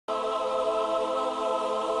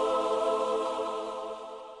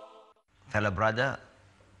Fellow brother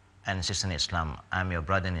and sister in Islam, I'm your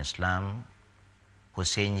brother in Islam,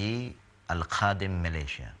 Hussain Yee, Al-Khadim,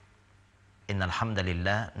 Malaysia. إن الحمد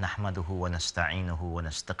لله نحمده ونستعينه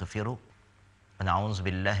ونستغفره ونعوذ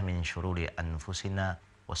بالله من شرور أنفسنا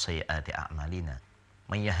وسيئات أعمالنا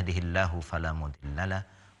من يهده الله فلا مضل له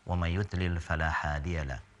ومن يضلل فلا هادي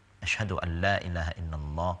له أشهد أن لا إله إلا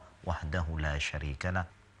الله وحده لا شريك له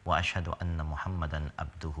وأشهد أن محمدا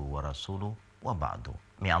عبده ورسوله وبعد.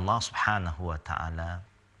 May Allah subhanahu wa ta'ala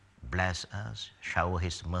bless us, shower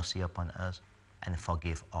His mercy upon us, and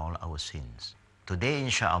forgive all our sins. Today,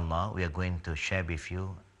 inshallah, we are going to share with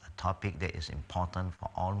you a topic that is important for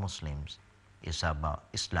all Muslims. It's about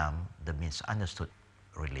Islam, the misunderstood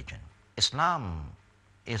religion. Islam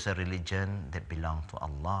is a religion that belongs to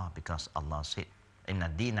Allah because Allah said,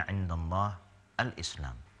 Inna dina indallah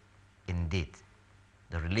al-Islam. Indeed,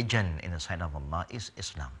 the religion in the sight of Allah is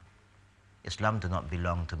Islam. Islam do not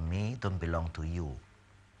belong to me, don't belong to you.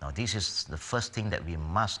 Now, this is the first thing that we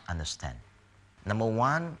must understand. Number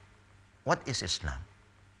one, what is Islam?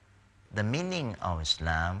 The meaning of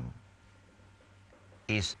Islam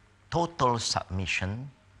is total submission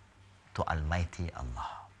to Almighty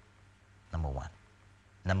Allah. Number one.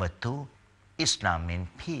 Number two, Islam means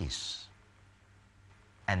peace.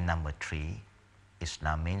 And number three,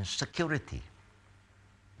 Islam means security.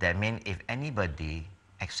 That means if anybody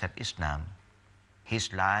accepts Islam,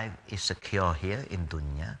 his life is secure here in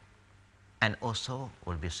dunya and also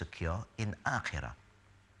will be secure in akhirah.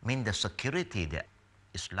 Mean the security that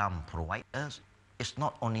Islam provides us is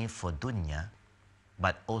not only for dunya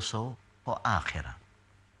but also for akhirah.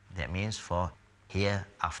 That means for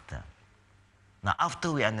hereafter. Now,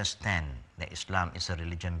 after we understand that Islam is a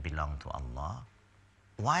religion belong to Allah,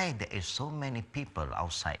 why there is so many people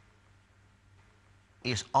outside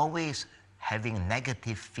is always having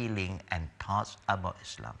negative feeling and thoughts about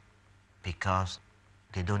Islam because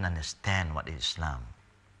they don't understand what is Islam.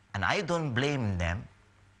 And I don't blame them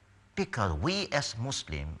because we as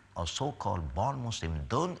Muslim or so-called born Muslim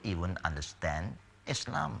don't even understand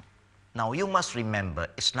Islam. Now you must remember,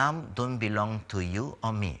 Islam don't belong to you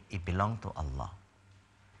or me, it belongs to Allah.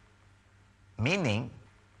 Meaning,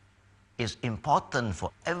 it's important for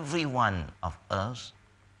every one of us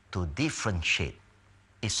to differentiate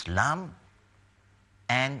Islam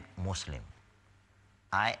and Muslim.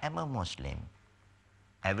 I am a Muslim.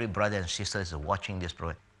 Every brother and sister is watching this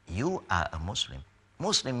program. You are a Muslim.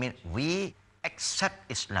 Muslim means we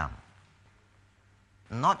accept Islam.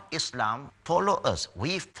 Not Islam follow us.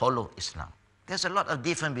 We follow Islam. There's a lot of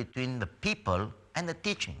difference between the people and the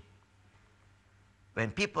teaching.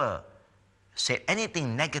 When people say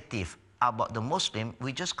anything negative about the Muslim,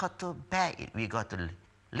 we just got to bear it. We got to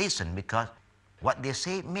listen because what they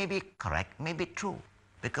say may be correct, may be true.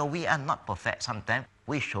 Because we are not perfect, sometimes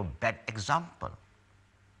we show bad example.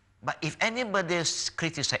 But if anybody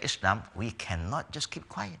criticizes Islam, we cannot just keep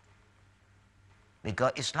quiet.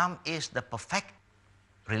 Because Islam is the perfect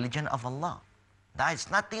religion of Allah. There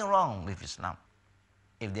is nothing wrong with Islam.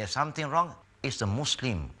 If there's something wrong, it's the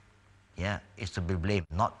Muslim. It's to be blamed,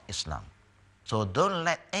 not Islam. So don't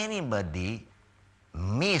let anybody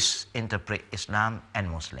misinterpret Islam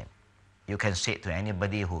and Muslim. You can say to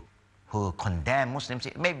anybody who condemn Muslims,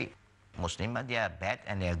 maybe Muslims, they are bad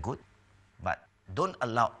and they are good, but don't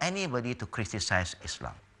allow anybody to criticize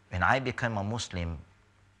Islam. When I became a Muslim,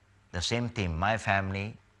 the same thing, my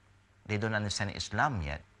family, they don't understand Islam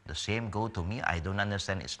yet. The same go to me, I don't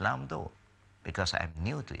understand Islam though, because I'm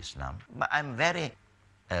new to Islam. But I'm very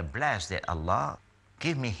blessed that Allah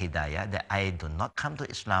give me hidayah that I do not come to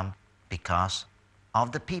Islam because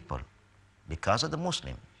of the people, because of the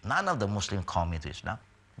Muslim. None of the Muslims call me to Islam,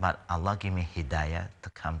 but Allah give me hidayah to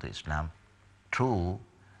come to Islam through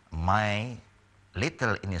my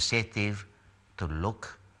little initiative to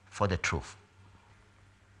look for the truth.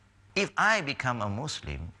 If I become a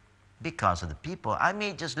Muslim because of the people, I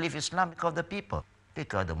may just leave Islam because of the people,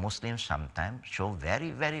 because the Muslims sometimes show very,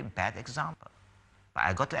 very bad example. But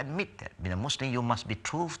I got to admit that being a Muslim, you must be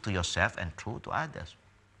true to yourself and true to others.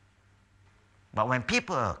 But when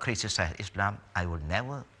people criticize Islam, I will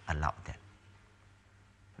never allow that.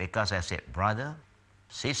 Because I said, brother,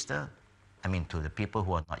 sister, to the people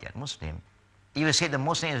who are not yet Muslim, if you say the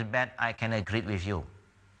Muslim is bad, I can agree with you.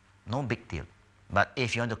 No big deal. But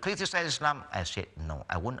if you want to criticize Islam, I said, no,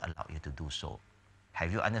 I won't allow you to do so.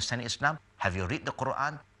 Have you understand Islam? Have you read the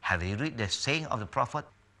Quran? Have you read the saying of the Prophet?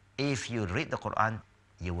 If you read the Quran,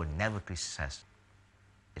 you will never criticize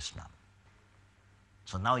Islam.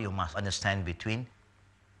 So now you must understand between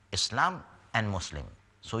Islam and Muslim.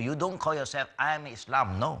 So you don't call yourself, I am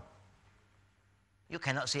Islam. No. You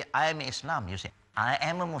cannot say, I am Islam. You say, I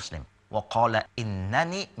am a Muslim. وَقَالَ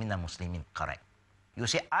إِنَّنِي مِنَ الْمُسْلِمِينَ. Correct. You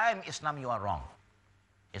say, I am Islam, you are wrong.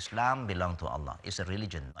 Islam belongs to Allah. It's a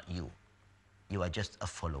religion, not you. You are just a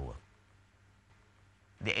follower.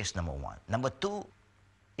 That is number one. Number two,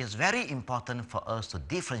 it's very important for us to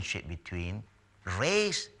differentiate between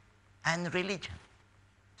race and religion.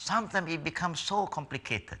 Sometimes it becomes so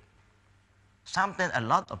complicated. Sometimes a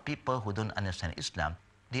lot of people who don't understand Islam,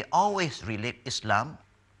 they always relate Islam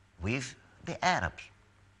with the Arabs.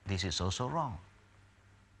 This is also wrong.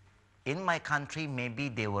 In my country, maybe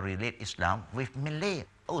they will relate Islam with Malay.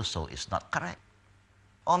 Also, it's not correct.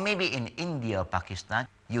 Or maybe in India or Pakistan,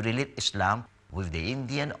 you relate Islam with the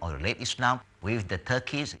Indian, or relate Islam with the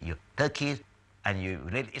Turkish, and you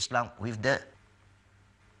relate Islam with the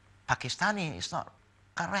Pakistani. It's not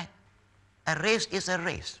correct. A race is a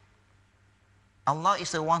race. Allah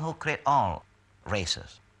is the one who created all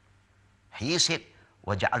races. He said,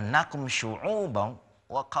 وَجَعَلْنَاكُمْ شُعُوبًا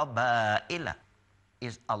وَقَبَائِلًا.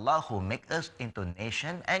 It's Allah who makes us into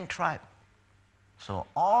nation and tribe. So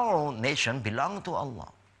all nations belong to Allah.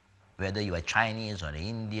 Whether you are Chinese or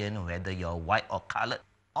Indian, whether you are white or colored,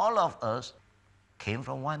 all of us came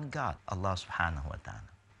from one God, Allah subhanahu wa ta'ala.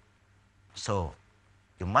 So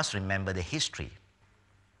you must remember the history.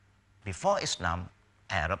 Before Islam,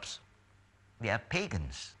 Arabs, they are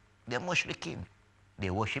pagans. They are mushrikeen. They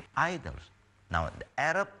worship idols. Now the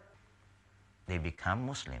Arab, they become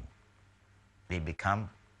Muslim. They become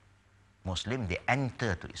Muslim, they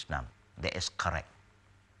enter to Islam. That is correct.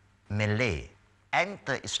 Malay,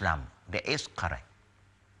 enter Islam. That is correct.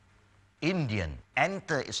 Indian,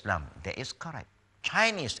 enter Islam. That is correct.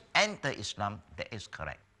 Chinese, enter Islam. That is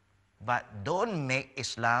correct. But don't make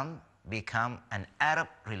Islam become an Arab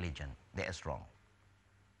religion. That is wrong.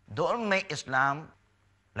 Don't make Islam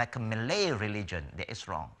like a Malay religion. That is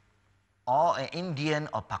wrong. Or an Indian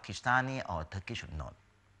or Pakistani or Turkish, not.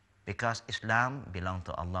 Because Islam belongs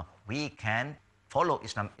to Allah. We can follow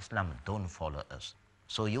Islam. Islam don't follow us.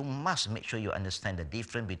 So you must make sure you understand the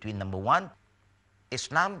difference between, number one,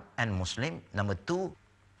 Islam and Muslim. Number two,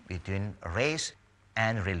 between race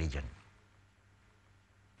and religion.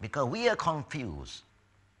 Because we are confused.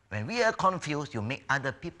 When we are confused, you make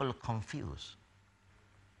other people confused.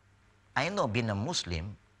 I know being a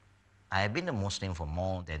Muslim, I have been a Muslim for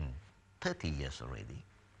more than 30 years already.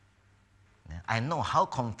 I know how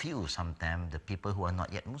confused sometimes the people who are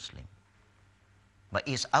not yet Muslim. But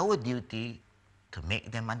it's our duty to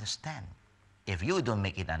make them understand. If you don't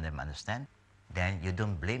make them understand, then you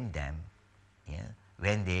don't blame them, yeah,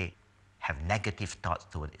 when they have negative thoughts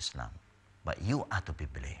toward Islam. But you are to be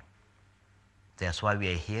blamed. That's why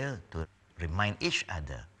we are here to remind each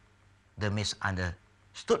other. The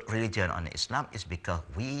misunderstood religion on Islam is because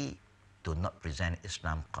we do not present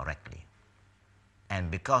Islam correctly. And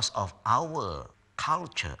because of our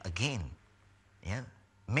culture, again, yeah,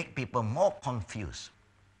 make people more confused.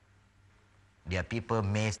 There are people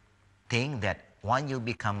may think that when you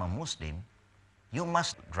become a Muslim, you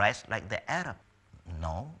must dress like the Arab.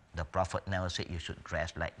 No, the Prophet never said you should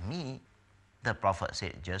dress like me. The Prophet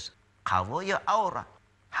said just cover your aura.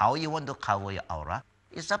 How you want to cover your aura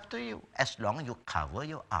is up to you, as long as you cover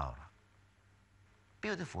your aura.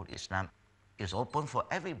 Beautiful. Islam is open for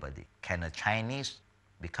everybody. Can a Chinese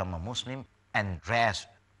become a Muslim and dress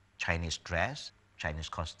Chinese dress, Chinese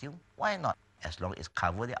costume? Why not? As long as it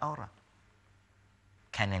covers the aura.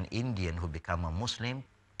 Can an Indian who become a Muslim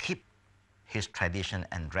keep his tradition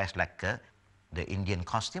and dress like the Indian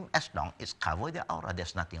costume? As long as it covers the aura.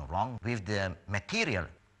 There's nothing wrong with the material.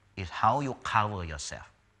 It's how you cover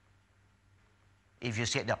yourself. If you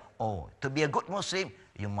say that, oh, to be a good Muslim,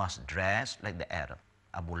 you must dress like the Arab.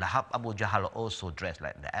 Abu Lahab, Abu Jahl also dressed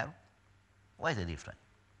like the Arab. What is the difference?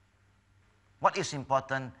 What is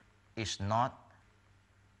important is not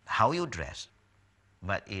how you dress,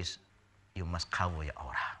 but is you must cover your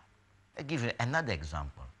aura. I give you another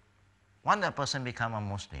example. When a person becomes a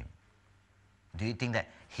Muslim, do you think that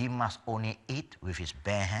he must only eat with his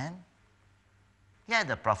bare hand? Yeah,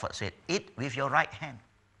 the Prophet said, eat with your right hand.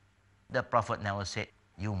 The Prophet never said,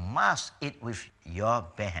 you must eat with your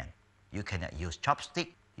bare hand. You cannot use chopstick,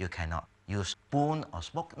 you cannot use spoon or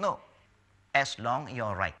spoon. No, as long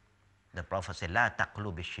you're right. The Prophet said, La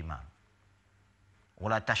taqlu bishimal.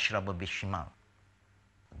 Wala tashrabu bishimal.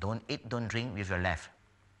 Don't eat, don't drink with your left,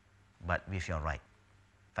 but with your right.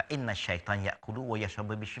 فَإِنَّ الشَّيْطَانَ يَأْكُلُ وَيَشْرَبُ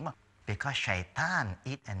بِالشِّمَالِ. Because shaitan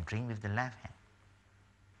eat and drink with the left hand.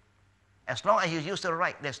 As long as you use the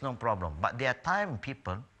right, there's no problem. But there are times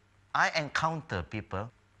I encounter people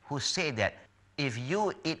who say that if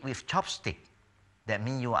you eat with chopstick, that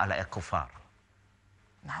means you are like a kuffar.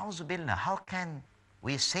 Na'uzubillah, how can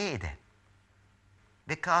we say that?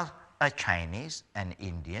 Because a Chinese, an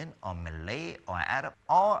Indian, or Malay, or Arab.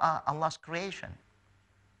 All are Allah's creation.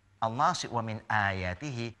 Allah said, وَمِنْ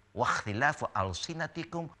آيَاتِهِ وَاخْتِلَافُ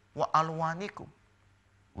أَلْسِنَتِكُمْ وَأَلْوَانِكُمْ.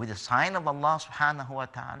 With the sign of Allah subhanahu wa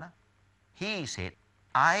ta'ala, He said,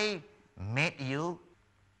 I made you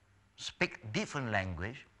speak different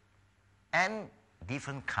language and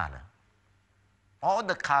different color. All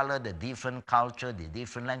the color, the different culture, the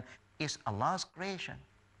different language is Allah's creation.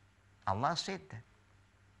 Allah said that.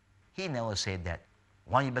 He never said that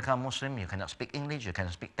when you become Muslim, you cannot speak English, you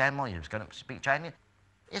cannot speak Tamil, you cannot speak Chinese.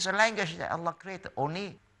 It's a language that Allah created.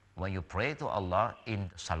 Only when you pray to Allah in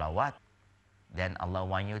salawat, then Allah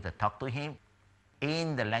wants you to talk to Him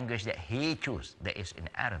in the language that He chose, that is in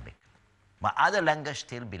Arabic. But other language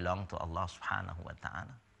still belong to Allah subhanahu wa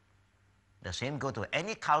ta'ala. The same go to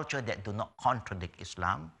any culture that do not contradict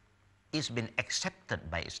Islam. It's been accepted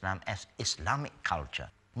by Islam as Islamic culture.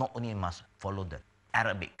 Not only must follow the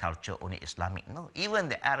Arabic culture, only Islamic. No, even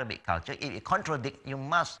the Arabic culture, if it contradict, you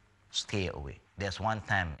must stay away. There's one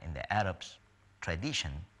time in the Arabs'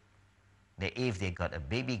 tradition that if they got a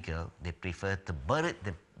baby girl, they prefer to bury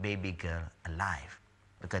the baby girl alive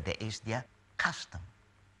because that is their custom.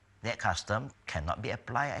 That custom cannot be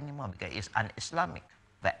applied anymore because it's un-Islamic.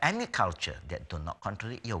 But any culture that do not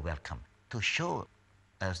contradict, you're welcome to show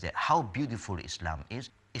us that how beautiful Islam is.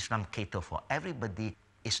 Islam caters for everybody.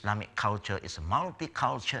 Islamic culture is a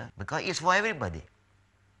multicultural because it's for everybody.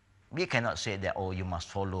 We cannot say that, oh, you must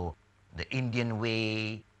follow the Indian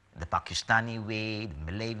way, the Pakistani way,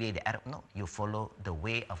 the Malay way, the Arab. No, you follow the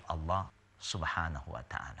way of Allah subhanahu wa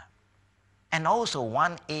ta'ala. And also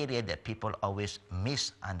one area that people always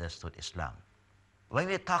misunderstood Islam. When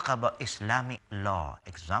we talk about Islamic law,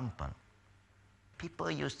 example,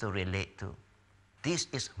 people used to relate to, this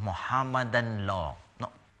is Muhammadan law. No.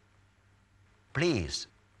 Please,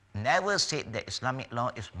 never say that Islamic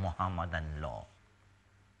law is Muhammadan law.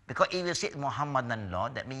 Because if you say Muhammadan law,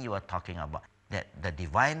 that means you are talking about that the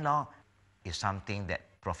divine law is something that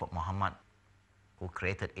Prophet Muhammad who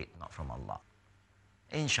created it, not from Allah.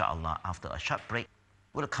 Inshallah, after a short break,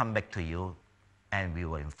 we'll come back to you and we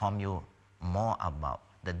will inform you more about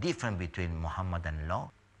the difference between Muhammadan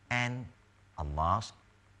law and Allah's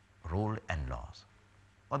rule and laws.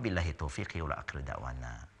 Wabillahi tawfiqi wa akhiru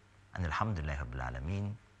da'wana. And alhamdulillahi rabbil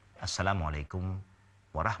alameen. Assalamu alaikum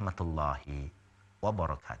wa rahmatullahi wa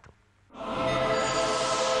barakatuh.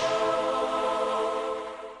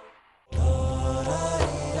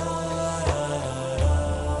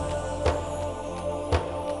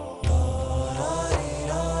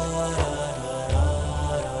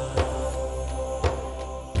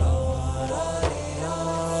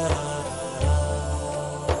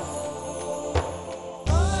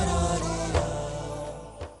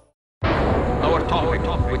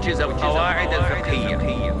 Which is al-Qawa'id al-Fiqhiyya,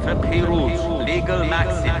 fiqhi rules, legal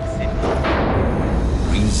maxims.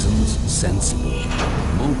 Reasons sensible,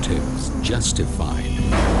 motives justified,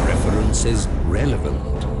 preferences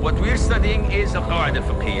relevant. What we're studying is al-Qawa'id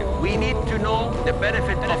al-Fiqhiyya. We need to know the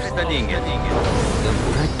benefit of studying it. The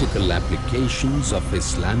practical applications of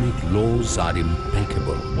Islamic laws are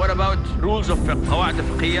impeccable. What about rules of Qawa'id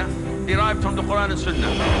al-Fiqhiyya derived from the Quran and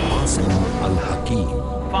Sunnah? Hussain al-Hakim.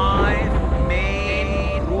 5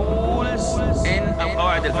 main rules in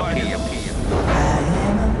al-Qawa'id al-Fiqhiyya.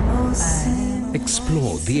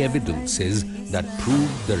 Explore the evidences that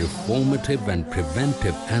prove the reformative and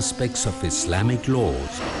preventive aspects of Islamic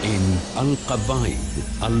laws in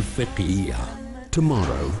Al-Qawaid Al-Fiqhiyya.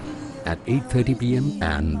 Tomorrow at 8:30 p.m.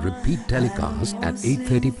 and repeat telecast at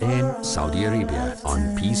 8:30 p.m. Saudi Arabia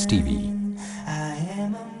on Peace TV.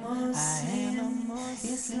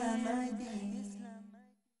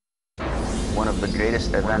 One of the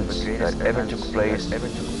greatest events that ever took place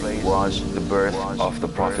was the birth of the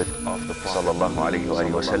Prophet sallallahu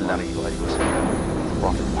alaihi wasallam.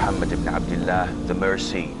 Prophet Muhammad ibn Abdullah, the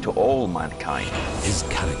mercy to all mankind. His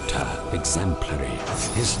character exemplary,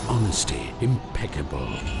 his honesty impeccable,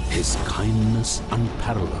 his kindness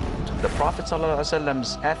unparalleled. The Prophet sallallahu alaihi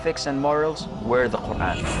wasallam's ethics and morals were the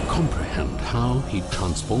Quran. Comprehend how he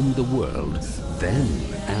transformed the world then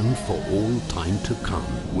and for all time to come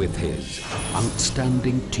with his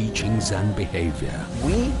outstanding teachings and behavior.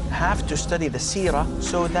 We have to study the seerah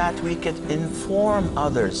so that we can inform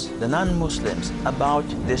others, the non-Muslims, about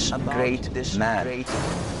this great man.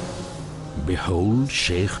 Behold,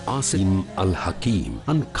 Sheikh Hussain Al-Hakim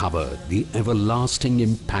uncovered the everlasting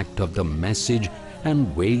impact of the message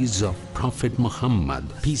and ways of Prophet Muhammad,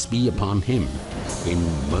 peace be upon him, in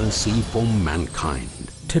mercy for mankind.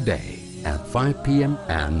 Today at 5 p.m.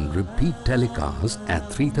 and repeat telecast at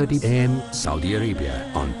 3:30 a.m. Saudi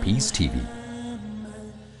Arabia on Peace TV.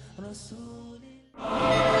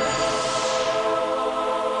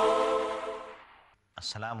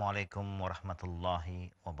 alaikum wa rahmatullahi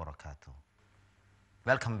wa barakatuh.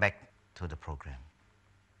 Welcome back to the program.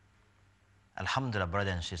 Alhamdulillah,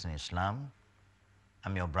 brothers and sisters in Islam,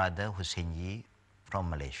 I'm your brother Hussain Yee from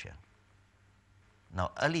Malaysia.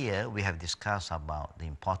 Now, earlier we have discussed about the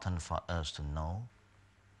importance for us to know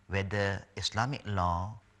whether Islamic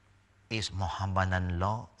law is Mohammedan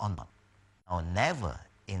law or not. Now, never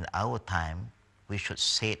in our time we should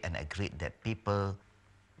say and agree that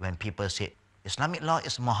when people say Islamic law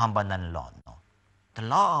is Mohammedan law. No. The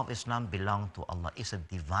law of Islam belongs to Allah. It's a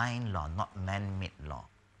divine law, not man-made law.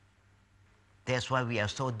 That's why we are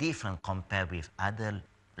so different compared with other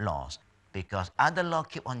laws, because other law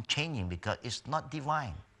keep on changing because it's not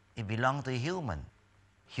divine. It belongs to human.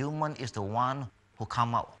 Human is the one who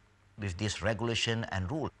come up with this regulation and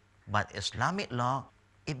rule. But Islamic law,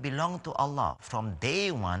 it belongs to Allah from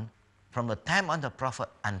day one, from the time of the Prophet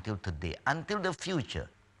until today, until the future.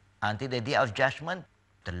 Until the day of judgment,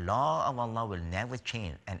 the law of Allah will never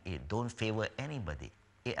change, and it don't favor anybody.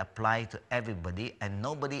 It applies to everybody, and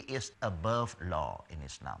nobody is above law in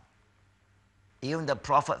Islam. Even the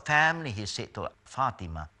Prophet family, he said to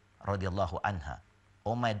Fatima radiallahu anha,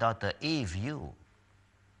 "Oh my daughter, if you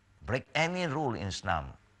break any rule in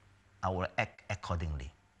Islam, I will act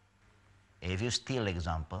accordingly. If you steal,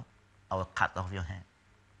 example, I will cut off your hand."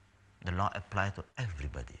 The law applies to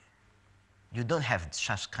everybody. You don't have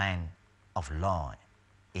such kind of law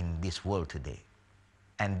in this world today.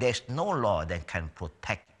 And there's no law that can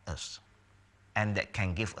protect us and that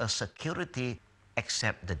can give us security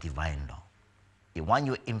except the divine law.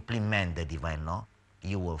 When you implement the divine law,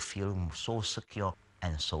 you will feel so secure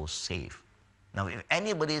and so safe. Now, if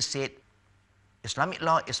anybody said Islamic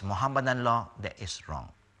law is Mohammedan law, that is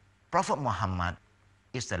wrong. Prophet Muhammad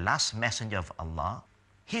is the last messenger of Allah.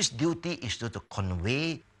 His duty is to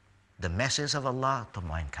convey the message of Allah to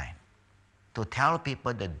mankind, to tell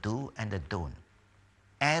people the do and the don't.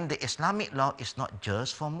 And the Islamic law is not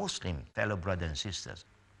just for Muslims, fellow brothers and sisters.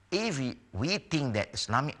 If we think that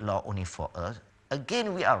Islamic law only for us,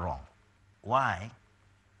 again we are wrong. Why?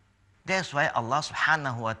 That's why Allah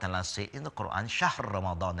subhanahu wa ta'ala said in the Quran, "Shahr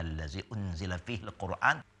Ramadan allazi unzila fihi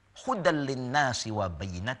al-Quran, hudan lin-nasi wa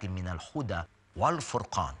bayyinatin min al-huda wal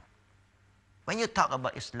furqan." When you talk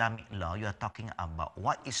about Islamic law, you are talking about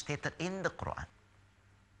what is stated in the Quran.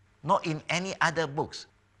 Not in any other books,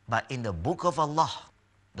 but in the book of Allah,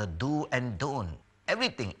 the do and don't.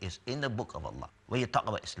 Everything is in the book of Allah when you talk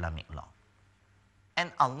about Islamic law.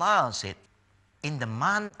 And Allah said, in the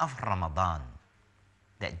month of Ramadan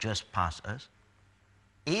that just passed us,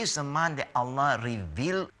 is the month that Allah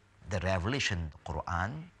revealed the revelation, the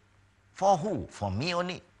Quran. For who? For me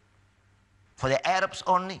only? For the Arabs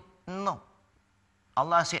only? No.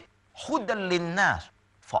 Allah said, "Hudan linnas,"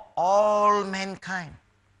 for all mankind.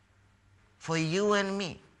 For you and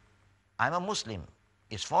me. I'm a Muslim.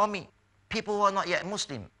 It's for me. People who are not yet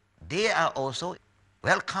Muslim, they are also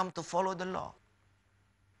welcome to follow the law.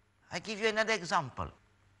 I give you another example.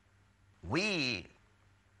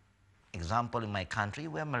 Example in my country,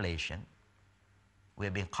 we're Malaysian.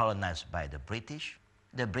 We've been colonized by the British.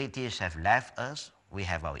 The British have left us. We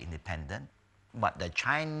have our independence. But the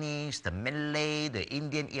Chinese, the Malay, the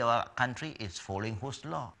Indian country is following whose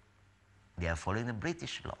law? They are following the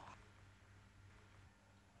British law.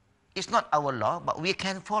 It's not our law, but we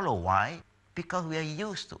can follow. Why? Because we are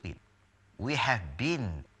used to it. We have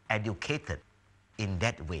been educated in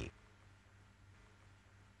that way.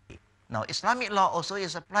 Now, Islamic law also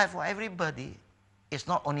is applied for everybody. It's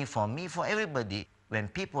not only for me, for everybody. When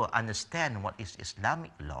people understand what is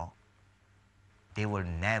Islamic law, they will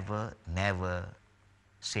never, never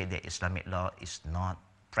say that Islamic law is not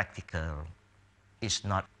practical, it's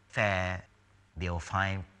not fair. They will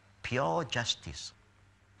find pure justice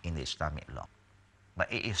in the Islamic law.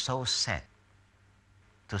 But it is so sad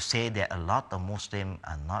to say that a lot of Muslims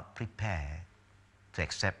are not prepared to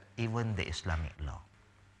accept even the Islamic law.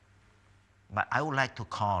 But I would like to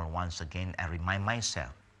call once again and remind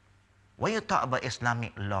myself, when you talk about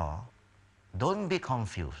Islamic law, don't be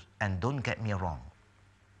confused and don't get me wrong.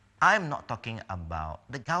 I'm not talking about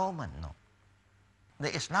the government, no.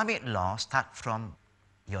 The Islamic law starts from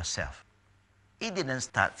yourself. It didn't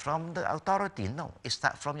start from the authority, no. It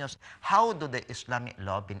starts from yourself. How do the Islamic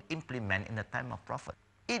law been implemented in the time of Prophet?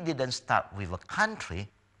 It didn't start with a country.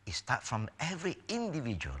 It starts from every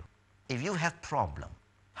individual. If you have problem,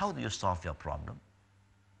 how do you solve your problem?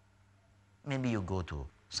 Maybe you go to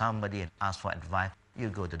somebody and ask for advice. You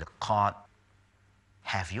go to the court.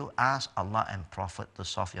 Have you asked Allah and Prophet to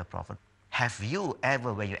solve your problem? Have you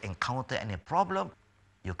ever, when you encounter any problem,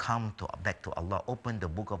 you come back to Allah, open the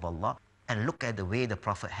book of Allah, and look at the way the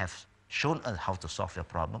Prophet has shown us how to solve your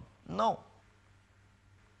problem? No.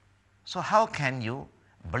 So how can you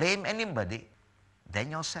blame anybody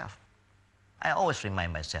than yourself? I always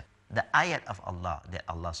remind myself, the ayat of Allah that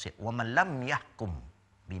Allah said, وَمَنْ لَمْ يَحْكُمْ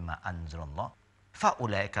بِمَا أَنزَلَ اللَّهُ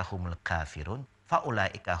فَأُولَٰئِكَ هُمُ الْكَافِرُونَ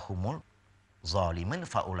فَأُولَٰئِكَ هُمُ الظَّالِمُونَ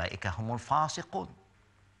فَأُولَٰئِكَ هُمُ الْفَاسِقُونَ.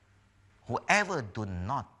 Whoever do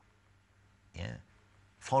not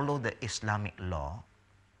follow the Islamic law,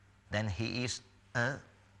 then he is a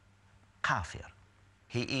kafir.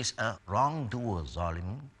 He is a wrongdoer,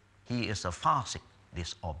 zalim. He is a fasik,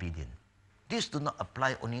 disobedient. This do not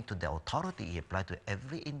apply only to the authority, it applies to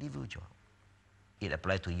every individual. It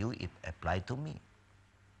applies to you, it applies to me.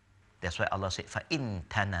 That's why Allah said, فَإِن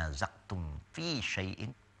تَنَازَعْتُمْ فِي شَيْءٍ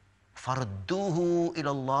فَرُدُّوهُ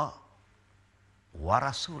إِلَى اللَّهِ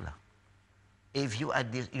وَرَسُولَهُ. If you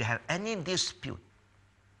have any dispute,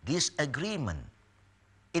 disagreement,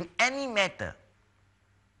 in any matter,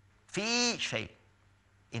 fi shay,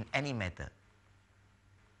 in any matter,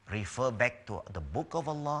 refer back to the book of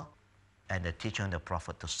Allah and the teaching of the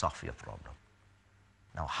Prophet to solve your problem.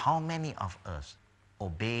 Now, how many of us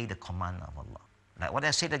obey the command of Allah? Like what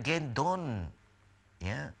I said again, don't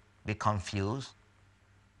be confused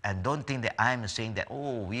and don't think that I am saying that,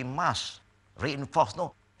 oh, we must reinforce.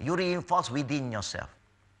 No, you reinforce within yourself.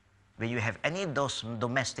 When you have any those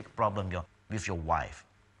domestic problem with your wife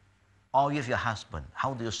or with your husband,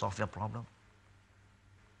 how do you solve your problem?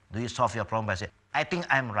 Do you solve your problem by saying, I think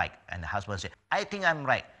I'm right? And the husband says, I think I'm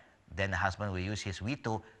right. Then the husband will use his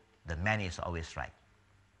veto. The man is always right.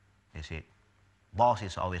 You see, boss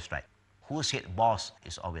is always right. Who said boss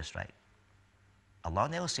is always right? Allah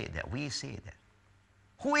never said that. We say that.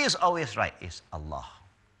 Who is always right is Allah.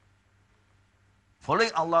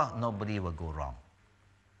 Following Allah, nobody will go wrong.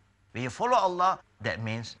 When you follow Allah, that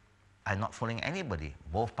means I'm not following anybody.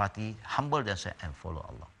 Both parties humble themselves and follow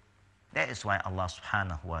Allah. That is why Allah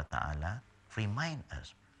subhanahu wa ta'ala remind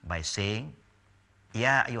us by saying,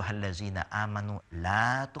 Ya ayyuhallazina amanu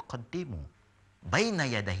la tuqaddimu bayna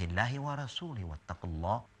yadahi Allahi wa rasulihi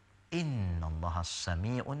wattaqullah inna Allaha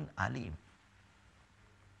sami'un alim.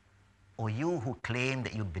 O you who claim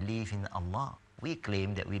that you believe in Allah, we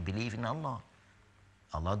claim that we believe in Allah.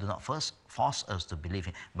 Allah do not first force us to believe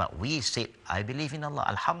in, but we say, I believe in Allah,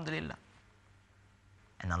 alhamdulillah.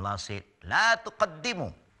 And Allah said, La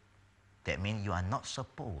tuqaddimu. That means you are not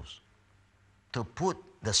supposed to put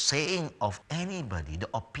the saying of anybody, the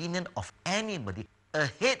opinion of anybody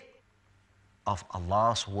ahead of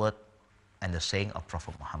Allah's word and the saying of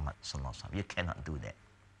Prophet Muhammad sallallahu alaihi wasallam. You cannot do that.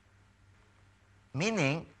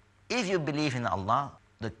 Meaning, if you believe in Allah,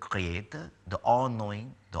 the Creator, the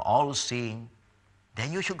all-knowing, the all-seeing,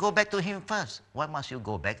 then you should go back to Him first. Why must you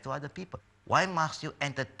go back to other people? Why must you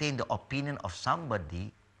entertain the opinion of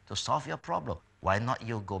somebody to solve your problem? Why not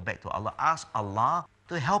you go back to Allah? Ask Allah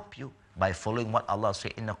to help you by following what Allah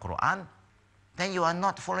said in the Quran. Then you are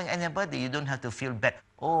not following anybody. You don't have to feel bad.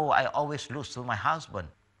 Oh, I always lose to my husband.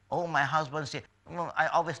 Oh, my husband said, no, I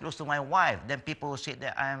always lose to my wife. Then people will say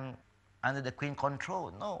that I'm under the queen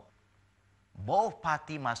control. No. Both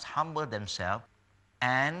parties must humble themselves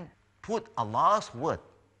and put Allah's word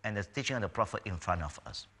and the teaching of the Prophet in front of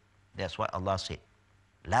us. That's what Allah said.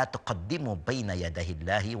 La tuqaddimu bayna yadahi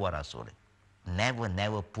Allahi wa rasulih.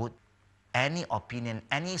 Never put any opinion,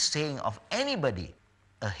 any saying of anybody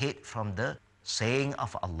ahead from the saying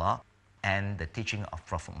of Allah and the teaching of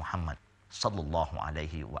Prophet Muhammad sallallahu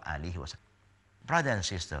alaihi wa alihi wasallam. Brother and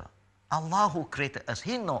sister, Allah who created us,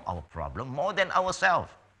 He knows our problem more than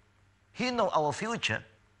ourselves. He knows our future.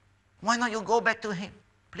 Why not you go back to Him?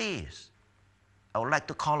 Please. I would like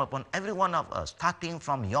to call upon every one of us, starting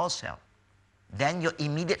from yourself, then your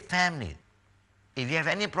immediate family. If you have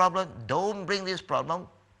any problem, don't bring this problem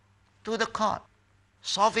to the court.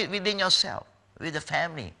 Solve it within yourself, with the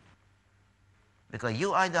family. Because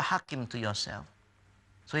you are the hakim to yourself.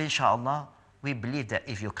 So inshallah, we believe that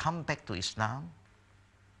if you come back to Islam,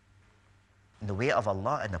 in the way of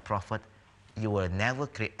Allah and the Prophet, you will never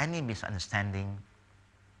create any misunderstanding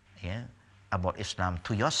about Islam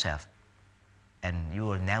to yourself. And you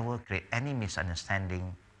will never create any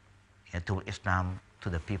misunderstanding to Islam to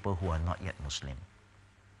the people who are not yet Muslim.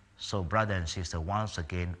 So brother and sister, once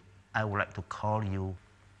again, I would like to call you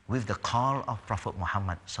with the call of Prophet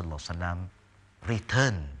Muhammad sallallahu alaihi wasallam,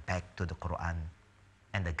 return back to the Quran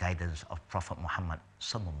and the guidance of Prophet Muhammad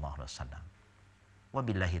sallallahu alaihi wasallam.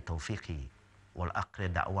 Wabillahi taufiqi wal akhir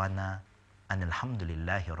da'wana an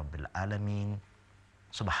alhamdulillahi rabbil alamin.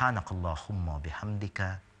 Subhanakallahumma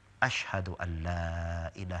bihamdika ashhadu an la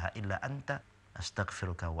ilaha illa anta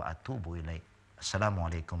astaghfiruka wa atubu ilaik.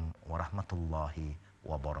 Assalamualaikum warahmatullahi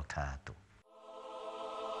wabarakatuh.